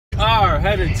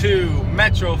headed to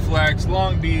Metroflex,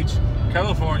 Long Beach,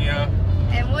 California.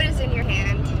 And what is in your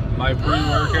hand? My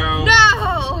pre-workout.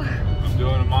 No! I'm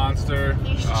doing a Monster.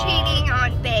 He's cheating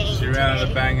on Bang. She ran out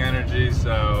of Bang energy,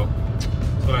 so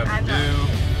that's what I have to do.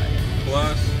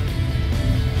 Plus,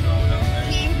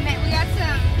 we got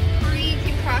some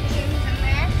pre-concoctions in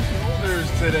there. Shoulders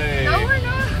today. No, we're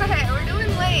not. We're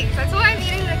doing legs. That's why I'm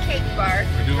eating the cake bar.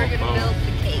 We're gonna build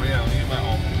the cake. Oh, yeah, let me get my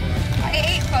almond bar. I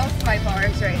ate both my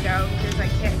bars right now because I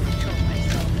can't control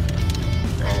myself.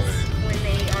 When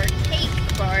they are cake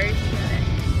bars.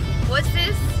 What's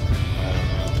this? I don't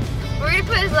know. We're gonna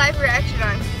put his live reaction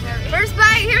on. First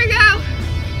bite, here we go.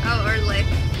 Oh, or lick.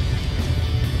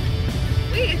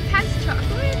 Wait, it has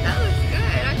chocolate? That looks good.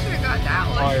 I should have got that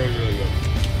one. Oh, it was really good.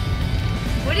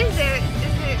 What is it?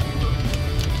 Is it?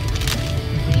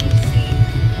 Let me see.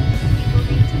 People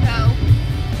need to know.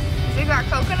 Has it got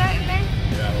coconut in there?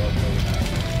 Yeah, I love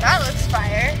coconut. That looks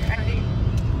fire.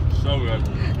 So good.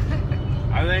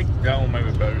 I think that one might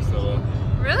be better still.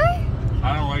 Really?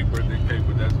 I don't like birthday cake,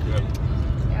 but that's good.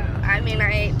 Yeah. I mean,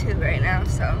 I ate two right now,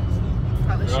 so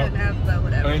probably shouldn't have, but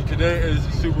whatever. I mean, today is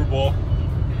the Super Bowl.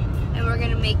 And we're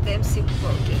gonna make them Super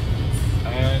Bowl cakes.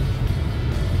 And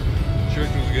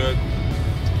church was good.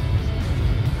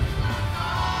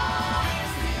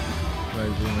 Can I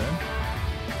zoom in?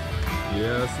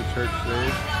 Yes, the church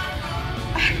stage.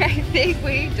 I think we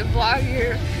need to vlog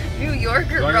your New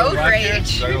Yorker road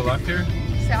rage. Do I go left here?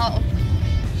 South.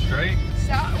 Straight?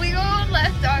 South. We go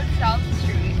left on South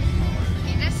Street.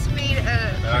 You just made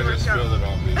a. I just spilled it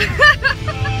on me. We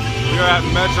are at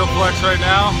Metroflex right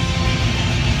now.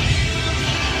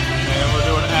 And we're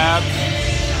doing abs.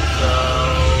 So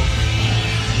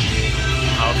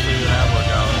I'll see you an ab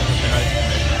workout.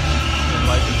 And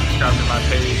like and subscribe to my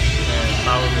page and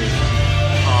follow me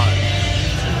on.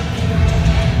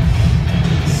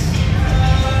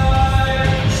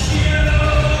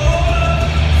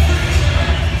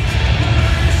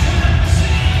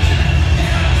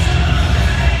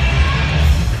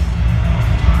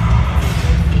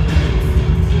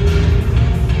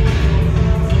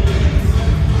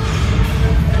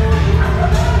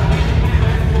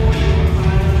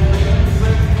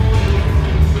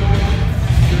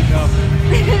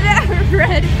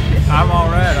 I'm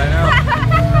all red, I know.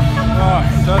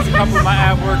 So that's a couple of my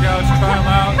ab workouts. Try them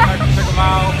out, check them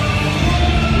out.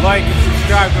 Like and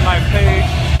subscribe to my page.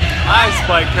 I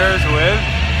spiked hers with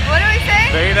What do we say?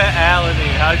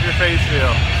 beta-alanine. How's your face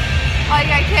feel?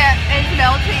 Like I can't, it's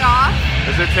melting off.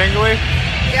 Is it tingly?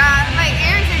 Yeah, my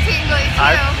ears are tingly too.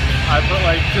 I put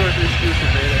like 2 or 3 scoops of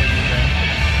beta in your thing.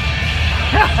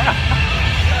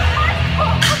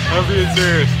 I'm being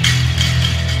serious.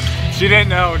 She didn't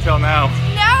know until now.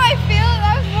 Now I feel it.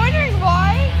 I was wondering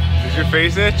why. Does your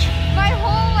face itch? My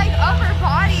whole like upper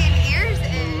body and ears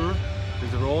itch.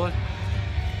 Is it rolling?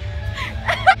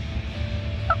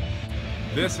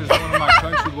 This is one of my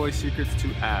country boy secrets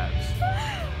to abs.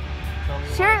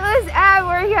 Shirtless ab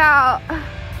workout.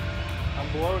 I'm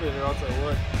bloated or else I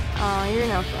would. Oh, you're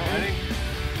no fun. Ready?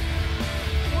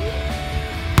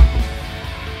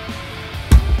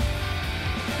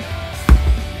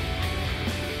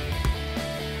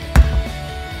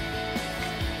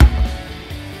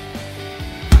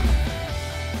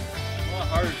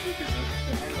 Harder too because I'm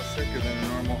a little thicker than a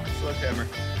normal sledgehammer.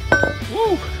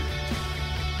 Woo!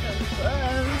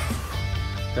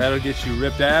 That'll get you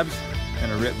ripped abs and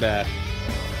a ripped back.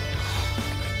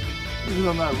 Even though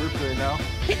I'm not ripped right now.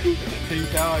 Can you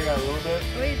tell I got a little bit?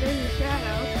 Wait, there's a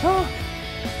shadow.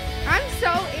 I'm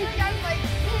so itchy. I'm like.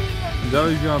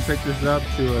 Zoe's gonna pick this up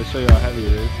to show you how heavy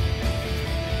it is.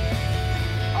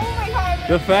 Oh my god.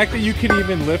 The fact that you can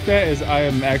even lift that is, I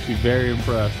am actually very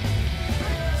impressed.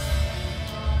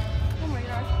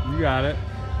 You got it.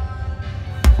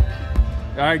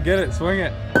 Alright, get it. Swing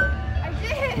it. I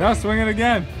did. Now swing it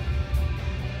again.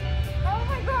 Oh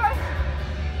my god.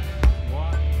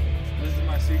 What? This is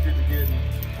my secret to getting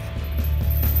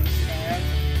abs.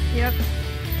 Yep.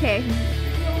 Okay. Even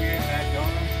though we ain't at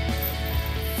donuts.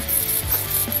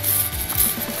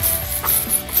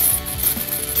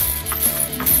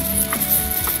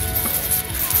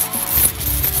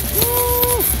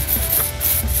 Woo!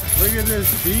 Look at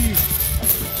this beef.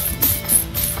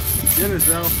 Get it,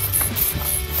 Zoe.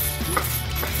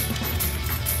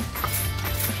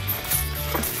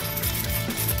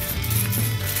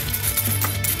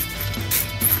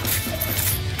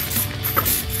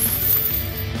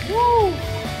 Woo!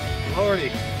 Lordy.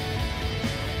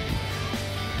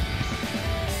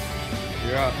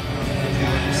 You're up.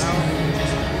 Now,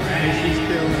 she's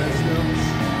killing it still.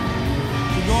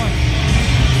 Keep going.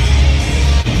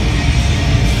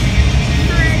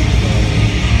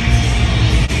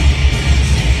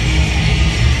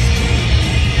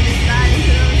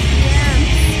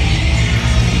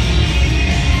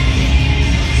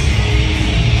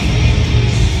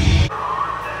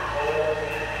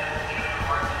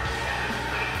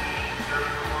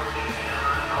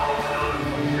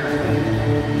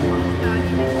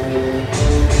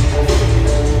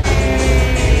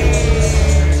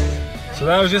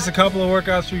 that was just a couple of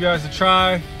workouts for you guys to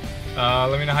try.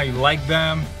 Let me know how you like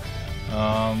them.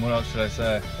 What else should I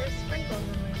say? There's sprinkles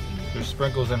in my teeth. There's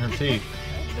sprinkles in her teeth.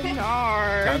 The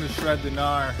gnar. Time to shred the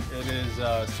gnar. It is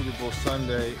Super Bowl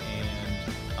Sunday, and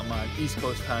I'm on East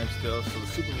Coast time still, so the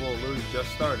Super Bowl literally just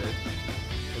started.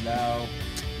 So now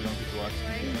we don't get to watch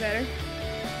the game. Better.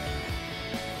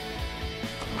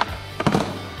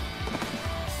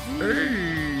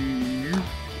 Hey.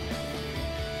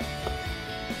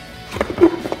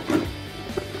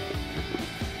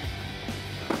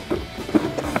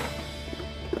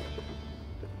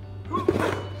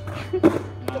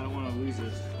 I don't want to lose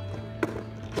this.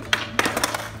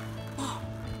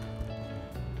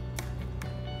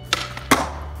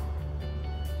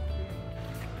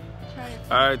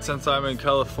 Alright, since I'm in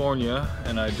California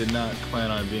and I did not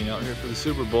plan on being out here for the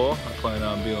Super Bowl, I planned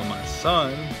on being with my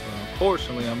son, but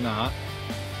unfortunately I'm not.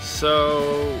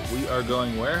 So we are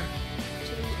going where?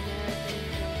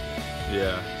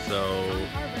 Yeah, so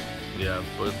yeah,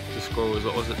 but the score was,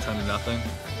 what was it, 10-0? Yeah.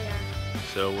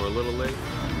 So we're a little late.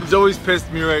 Zoe's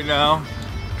pissed me right now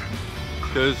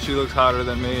because she looks hotter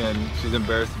than me and she's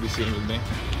embarrassed to be sitting with me.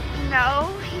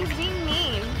 No, he's being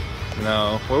mean.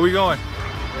 No. Where are we going?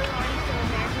 We're going to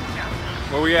American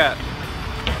Shopping. Where we at?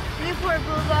 Newport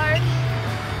Boulevard.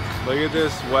 Look at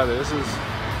this weather. This is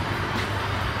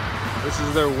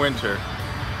their winter.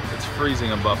 It's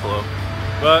freezing in Buffalo.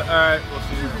 But alright, we'll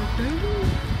see you.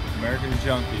 American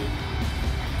Junkie.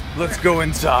 Let's go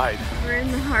inside. We're in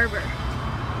the harbor.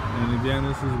 And again,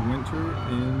 this is winter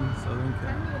in Southern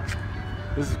California.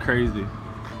 This is crazy.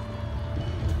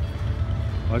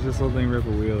 Watch this little thing rip a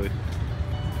wheelie.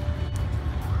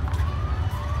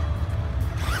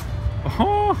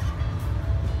 Oh,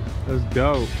 that's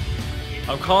dope.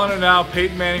 I'm calling it now.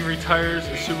 Peyton Manning retires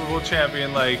as Super Bowl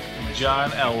champion like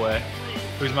John Elway,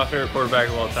 who's my favorite quarterback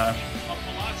of all time.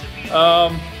 I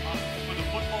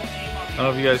don't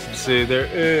know if you guys can see, there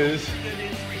is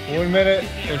 1 minute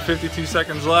and 52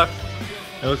 seconds left.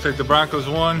 It looks like the Broncos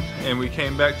won and we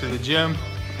came back to the gym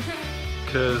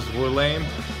because we're lame,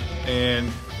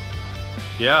 and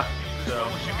yeah. So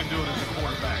you can do it as a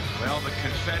quarterback. Well, the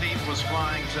confetti was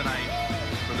flying tonight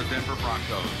for the Denver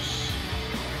Broncos.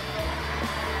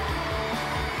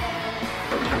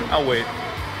 I'll wait.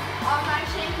 All my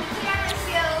shaky camera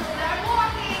skills, but I'm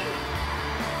walking.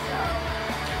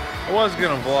 I was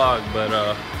gonna vlog, but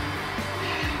I'll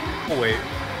wait.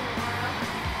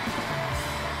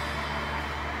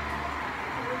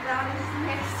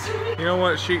 Next to me. You know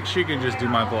what? She can just do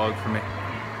my vlog for me. So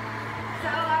I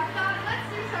thought, let's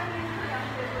do something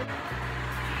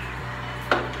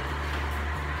productive.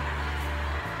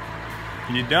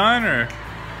 You done or?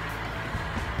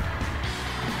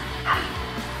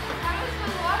 How much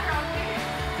the water on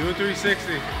there? Do a 360.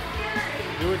 Scary.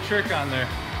 Do a trick on there.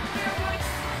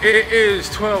 It is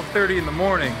 12:30 in the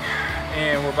morning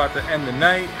and we're about to end the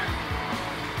night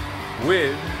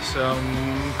with some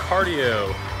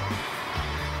cardio.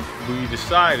 We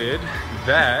decided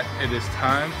that it is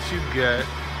time to get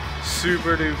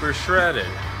super duper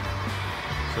shredded.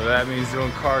 So that means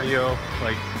doing cardio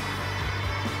like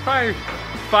probably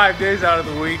 5 days out of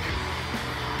the week.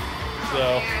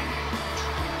 So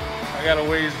I got a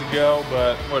ways to go,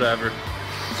 but whatever.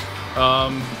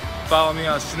 Follow me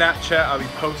on Snapchat. I'll be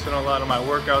posting a lot of my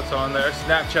workouts on there.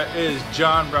 Snapchat is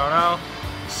Jon Brownell,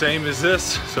 same as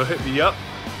this, so hit me up.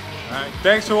 All right,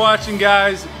 thanks for watching,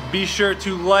 guys. Be sure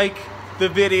to like the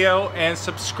video and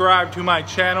subscribe to my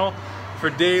channel for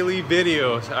daily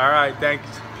videos. All right, thanks.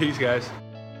 Peace, guys.